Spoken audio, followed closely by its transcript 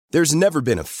There's never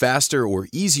been a faster or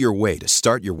easier way to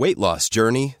start your weight loss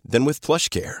journey than with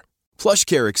PlushCare.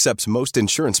 PlushCare accepts most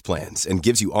insurance plans and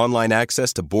gives you online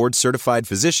access to board-certified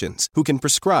physicians who can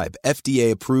prescribe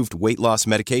FDA-approved weight loss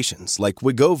medications like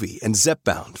Wegovy and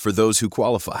Zepbound for those who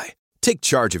qualify. Take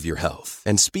charge of your health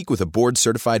and speak with a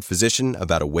board-certified physician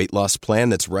about a weight loss plan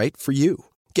that's right for you.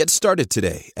 Get started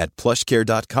today at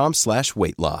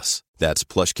plushcare.com/weight loss. That's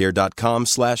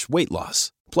plushcare.com/weight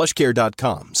loss.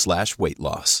 plushcare.com/weight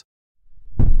loss.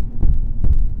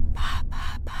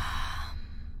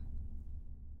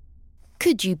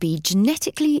 Could you be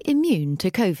genetically immune to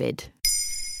COVID?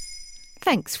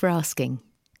 Thanks for asking.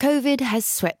 COVID has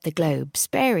swept the globe,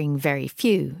 sparing very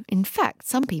few. In fact,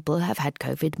 some people have had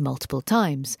COVID multiple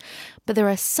times. But there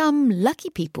are some lucky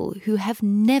people who have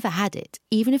never had it,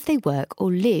 even if they work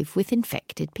or live with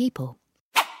infected people.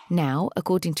 Now,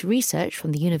 according to research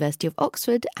from the University of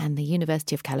Oxford and the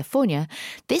University of California,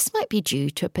 this might be due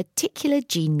to a particular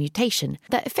gene mutation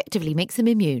that effectively makes them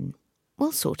immune.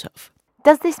 Well, sort of.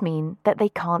 Does this mean that they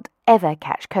can't ever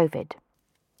catch COVID?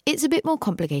 It's a bit more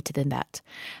complicated than that.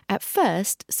 At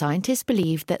first, scientists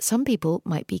believed that some people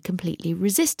might be completely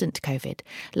resistant to COVID,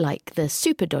 like the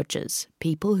superdodgers,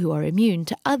 people who are immune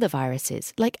to other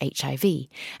viruses like HIV,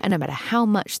 and no matter how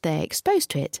much they're exposed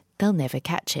to it, they'll never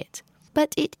catch it.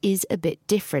 But it is a bit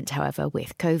different, however,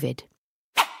 with COVID.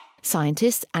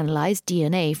 Scientists analysed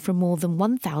DNA from more than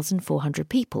 1,400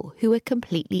 people who were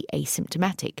completely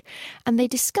asymptomatic, and they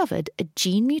discovered a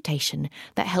gene mutation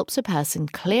that helps a person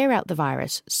clear out the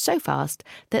virus so fast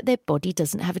that their body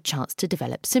doesn't have a chance to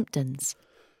develop symptoms.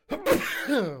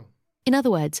 In other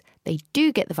words, they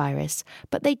do get the virus,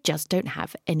 but they just don't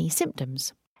have any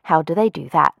symptoms. How do they do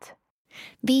that?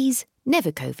 These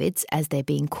never-COVIDs, as they're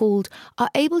being called,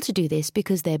 are able to do this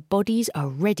because their bodies are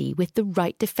ready with the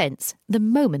right defence the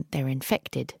moment they're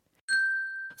infected.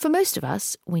 For most of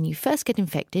us, when you first get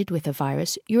infected with a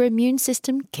virus, your immune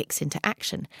system kicks into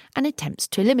action and attempts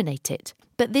to eliminate it.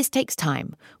 But this takes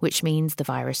time, which means the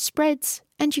virus spreads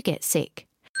and you get sick.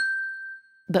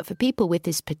 But for people with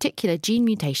this particular gene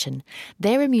mutation,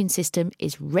 their immune system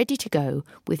is ready to go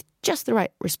with just the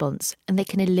right response, and they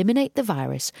can eliminate the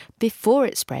virus before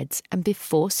it spreads and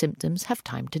before symptoms have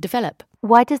time to develop.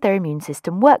 Why does their immune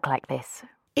system work like this?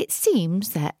 It seems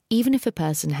that even if a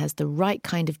person has the right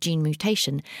kind of gene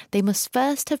mutation, they must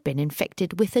first have been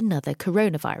infected with another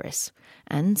coronavirus.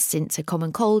 And since a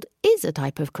common cold is a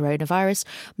type of coronavirus,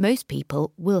 most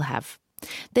people will have.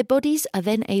 Their bodies are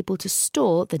then able to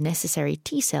store the necessary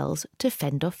T cells to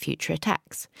fend off future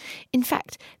attacks. In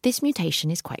fact, this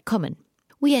mutation is quite common.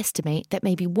 We estimate that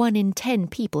maybe 1 in 10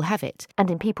 people have it.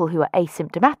 And in people who are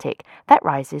asymptomatic, that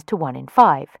rises to 1 in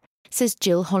 5. Says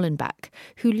Jill Hollenbach,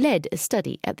 who led a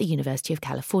study at the University of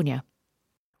California.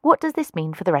 What does this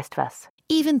mean for the rest of us?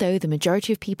 Even though the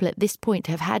majority of people at this point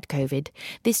have had COVID,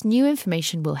 this new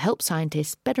information will help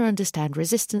scientists better understand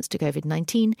resistance to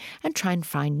COVID-19 and try and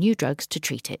find new drugs to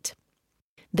treat it.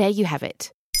 There you have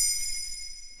it.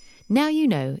 Now you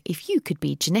know if you could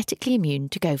be genetically immune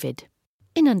to COVID.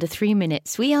 In under 3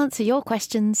 minutes, we answer your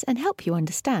questions and help you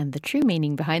understand the true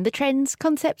meaning behind the trends,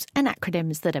 concepts and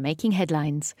acronyms that are making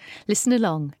headlines. Listen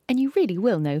along and you really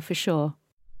will know for sure.